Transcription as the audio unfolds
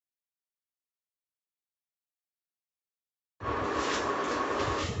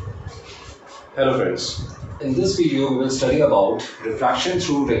Hello friends, in this video we will study about refraction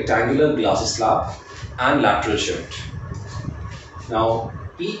through rectangular glass slab and lateral shift. Now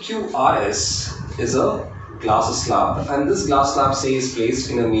PQRS is a glass slab and this glass slab say is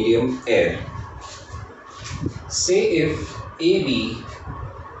placed in a medium air. Say if AB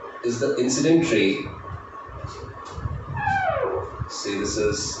is the incident ray, say this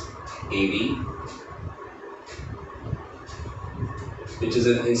is AB, which is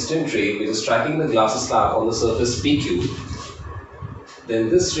an incident ray which is striking the glass slab on the surface PQ, then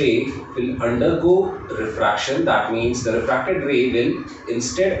this ray will undergo refraction. That means the refracted ray will,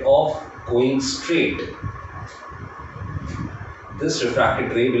 instead of going straight, this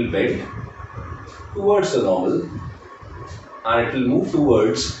refracted ray will bend towards the normal and it will move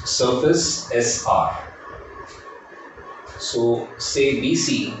towards surface SR. So say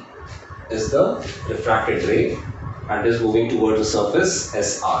BC is the refracted ray and is moving towards the surface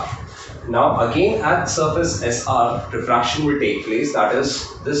SR. Now again at surface SR, refraction will take place, that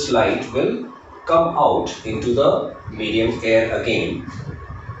is this light will come out into the medium air again.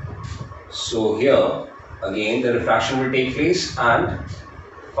 So here again the refraction will take place and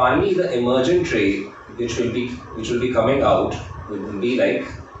finally the emergent ray which will be coming out will be like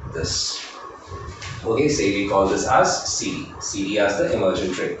this. Okay, say we call this as CD as the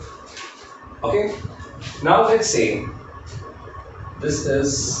emergent ray. Okay, now let's say this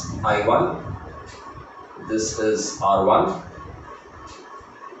is I1, this is R1,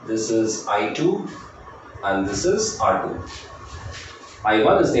 this is I2 and this is R2.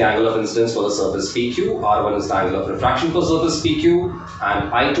 I1 is the angle of incidence for the surface PQ, R1 is the angle of refraction for surface PQ,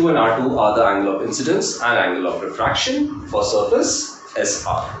 and I2 and R2 are the angle of incidence and angle of refraction for surface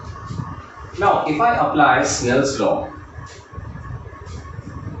SR. Now if I apply Snell's law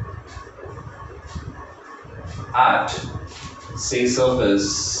at say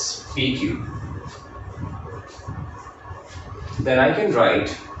surface PQ, then I can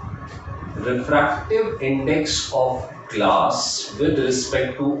write refractive index of glass with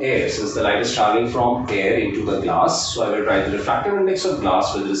respect to air, since the light is traveling from air into the glass. So I will write the refractive index of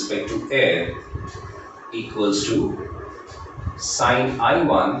glass with respect to air equals to sine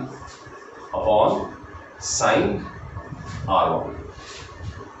I1 upon sine R1.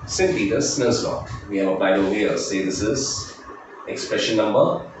 Simply the Snell's law we have applied over here. Say this is expression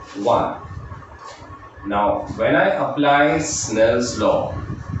number 1. Now when I apply Snell's law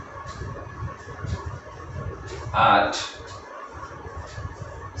at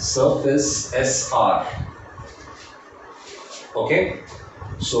surface SR, okay,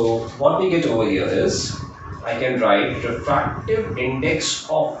 so what we get over here is I can write refractive index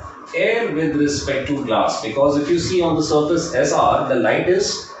of air with respect to glass, because if you see on the surface SR the light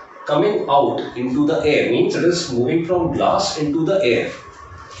is coming out into the air, means it is moving from glass into the air.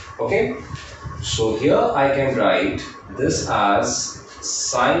 Okay, so here I can write this as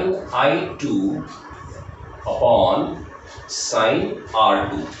sine I2 upon sine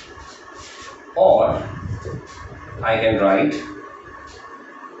R2, or I can write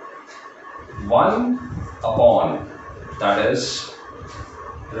 1 upon, that is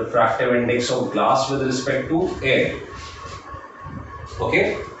refractive index of glass with respect to air.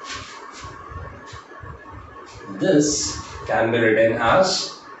 Okay, this can be written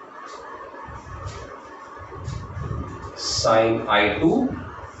as sine I2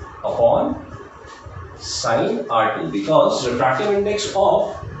 upon sine R2, because refractive index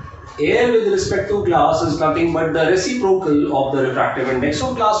of air with respect to glass is nothing but the reciprocal of the refractive index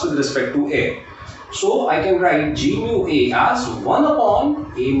of glass with respect to air. So I can write G mu A as 1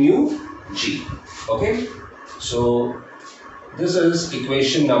 upon A mu G. Okay, so this is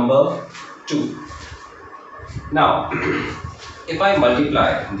equation number 2. Now if I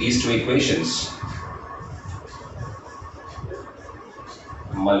multiply these two equations,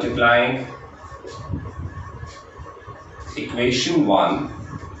 multiplying equation 1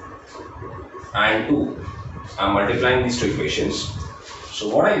 and 2, I'm multiplying these two equations.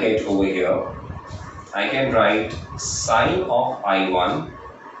 So what I get over here, I can write sine of I1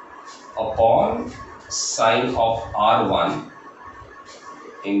 upon sine of R1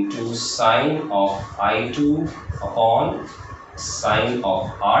 into sine of I2 upon sine of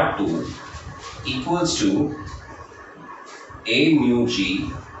R2 equals to A mu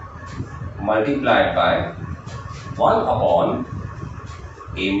G multiplied by 1 upon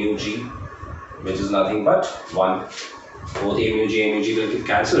A mu G, which is nothing but 1. Both A mu G will get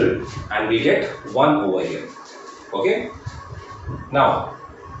cancelled and we get 1 over here. Okay, now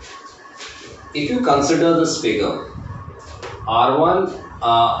if you consider this figure R1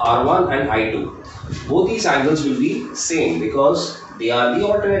 and I2, both these angles will be same because they are the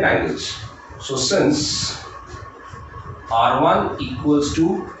alternate angles. So since R1 equals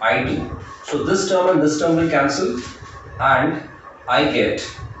to I2, so this term and this term will cancel and I get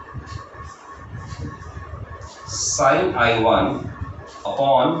sine I1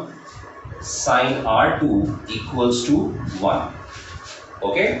 upon sine R2 equals to 1.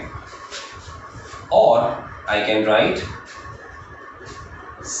 Okay? Or I can write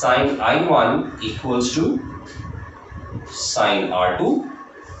sine I1 equals to sine R2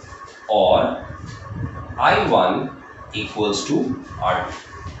 or I1 equals to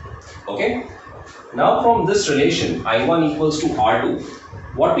R2. Okay? Now from this relation I1 equals to R2,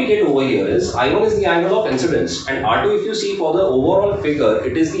 what we get over here is I1 is the angle of incidence and R2, if you see for the overall figure,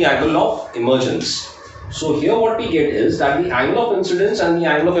 it is the angle of emergence. So here what we get is that the angle of incidence and the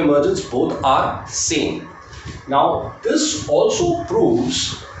angle of emergence both are same. Now this also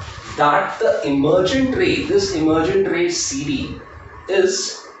proves that the emergent ray, this emergent ray CD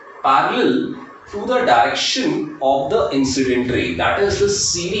is parallel to the direction of the incident ray. That is the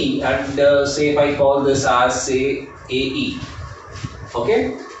CD, and say if I call this as say AE.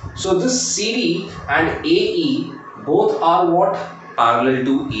 Okay, so this CD and AE both are what? Parallel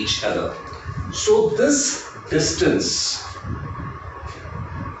to each other. So this distance,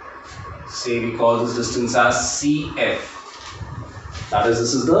 say we call this distance as CF, that is,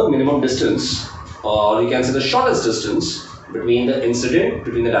 this is the minimum distance, or you can say the shortest distance between the incident,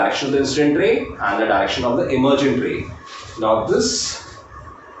 between the direction of the incident ray and the direction of the emergent ray. Now this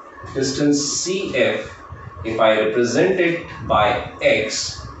distance CF, if I represent it by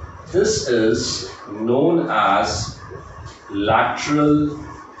X, this is known as lateral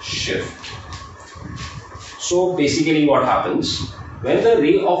shift. So basically what happens, when the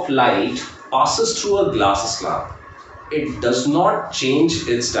ray of light passes through a glass slab, it does not change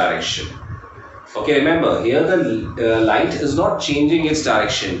its direction. Okay, remember here the light is not changing its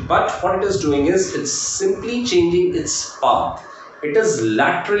direction, but what it is doing is it's simply changing its path. It is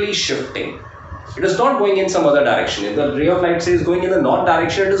laterally shifting. It is not going in some other direction. If the ray of light says going in the north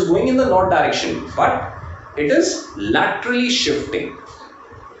direction, it is going in the north direction, but it is laterally shifting.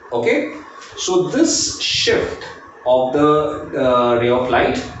 Okay, so this shift of the ray of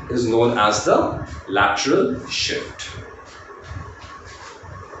light is known as the lateral shift.